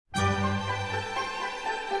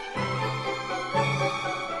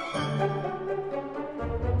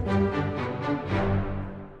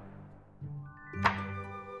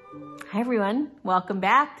everyone. Welcome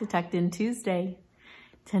back to Tucked In Tuesday.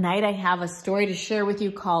 Tonight I have a story to share with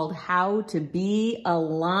you called How to Be a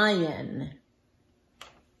Lion.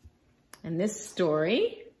 And this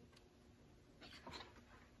story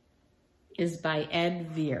is by Ed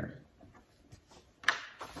Veer.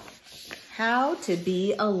 How to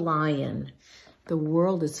be a lion. The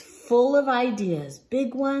world is full of ideas,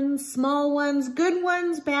 big ones, small ones, good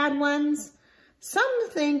ones, bad ones. Some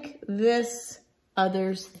think this,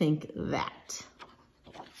 others think that.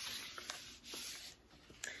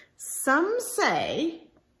 Some say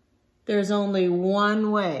there's only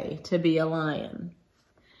one way to be a lion.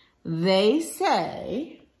 They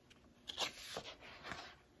say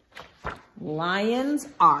lions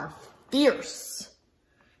are fierce.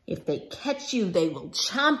 If they catch you, they will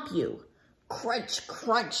chomp you. Crunch,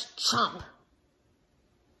 crunch, chomp.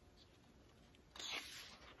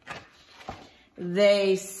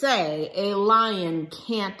 They say a lion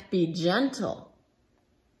can't be gentle.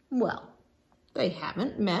 Well, they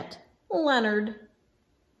haven't met Leonard.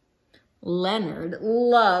 Leonard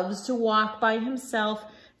loves to walk by himself,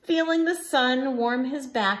 feeling the sun warm his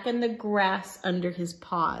back and the grass under his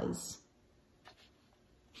paws.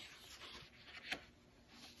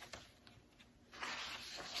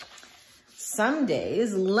 Some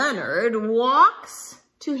days, Leonard walks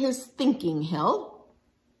to his thinking hill.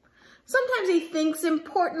 Sometimes he thinks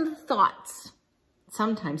important thoughts.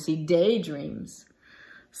 Sometimes he daydreams.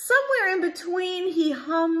 Somewhere in between, he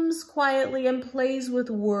hums quietly and plays with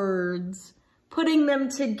words, putting them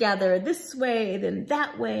together this way, then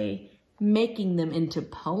that way, making them into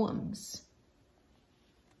poems.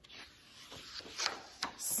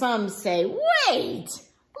 Some say, wait,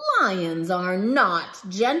 lions are not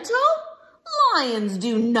gentle. Lions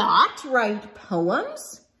do not write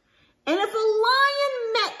poems. And if a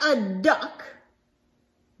lion met a duck,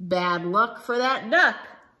 bad luck for that duck.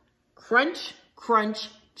 Crunch, crunch,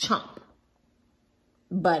 chomp.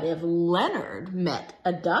 But if Leonard met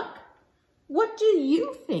a duck, what do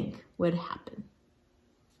you think would happen?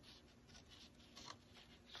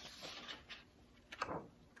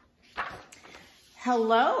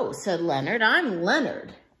 Hello, said Leonard. I'm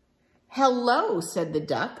Leonard. Hello, said the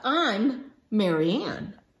duck. I'm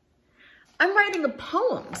Marianne. I'm writing a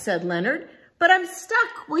poem, said Leonard, but I'm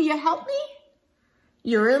stuck. Will you help me?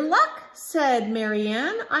 You're in luck, said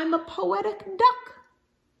Marianne. I'm a poetic duck.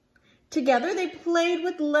 Together they played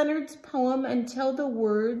with Leonard's poem until the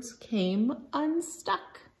words came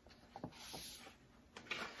unstuck.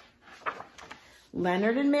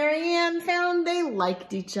 Leonard and Marianne found they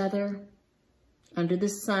liked each other. Under the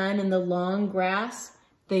sun in the long grass,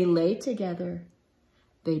 they lay together.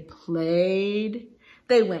 They played.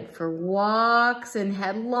 They went for walks and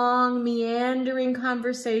had long, meandering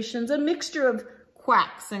conversations, a mixture of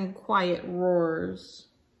quacks and quiet roars.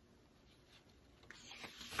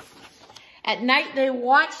 At night, they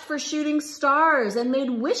watched for shooting stars and made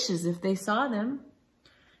wishes if they saw them.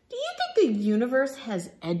 Do you think the universe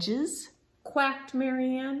has edges? Quacked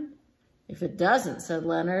Marianne. If it doesn't, said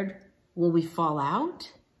Leonard, will we fall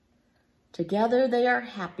out? Together they are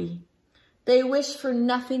happy. They wish for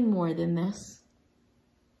nothing more than this.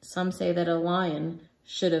 Some say that a lion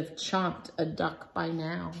should have chomped a duck by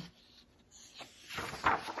now.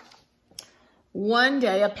 One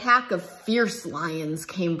day, a pack of fierce lions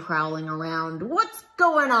came prowling around. What's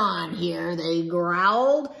going on here? They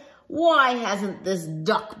growled. Why hasn't this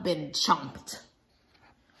duck been chomped?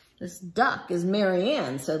 This duck is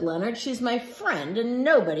Marianne, said Leonard. She's my friend, and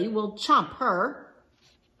nobody will chomp her.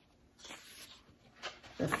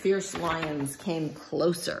 The fierce lions came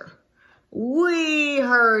closer. We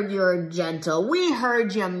heard you're gentle. We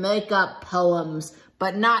heard you make up poems,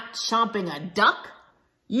 but not chomping a duck?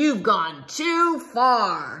 You've gone too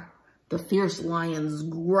far. The fierce lions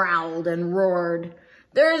growled and roared.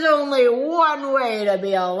 There's only one way to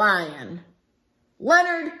be a lion.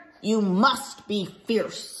 Leonard, you must be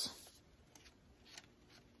fierce.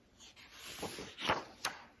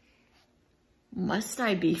 Must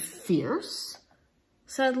I be fierce?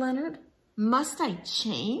 Said Leonard. Must I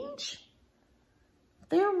change?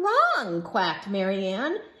 They're wrong, quacked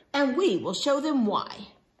Marianne, and we will show them why.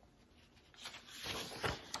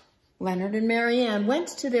 Leonard and Marianne went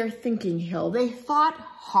to their thinking hill. They thought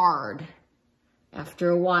hard. After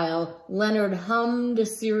a while, Leonard hummed a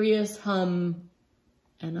serious hum.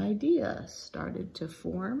 An idea started to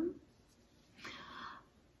form.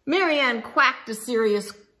 Marianne quacked a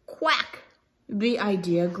serious quack. The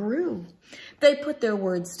idea grew. They put their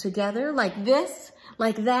words together like this,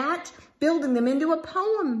 like that, building them into a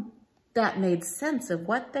poem that made sense of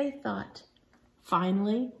what they thought.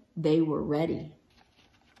 Finally, they were ready.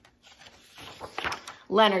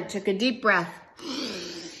 Leonard took a deep breath.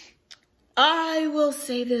 I will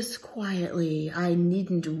say this quietly. I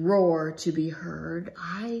needn't roar to be heard.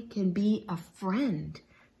 I can be a friend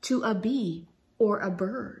to a bee or a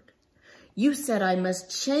bird. You said I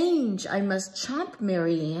must change. I must chomp,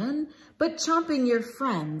 Marianne, but chomping your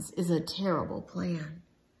friends is a terrible plan.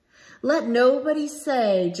 Let nobody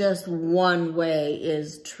say just one way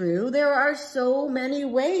is true. There are so many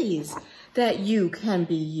ways that you can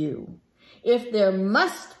be you. If there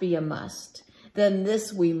must be a must, then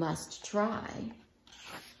this we must try.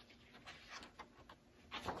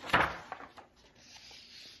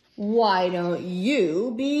 Why don't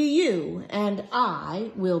you be you, and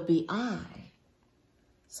I will be I?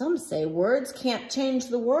 Some say words can't change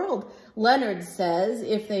the world. Leonard says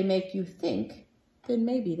if they make you think, then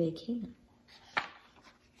maybe they can.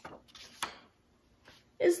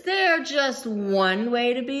 Is there just one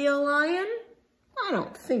way to be a lion? I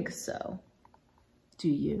don't think so. Do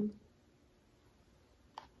you?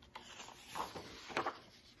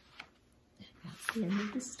 And that's the end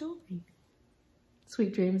of the story.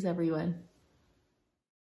 Sweet dreams, everyone.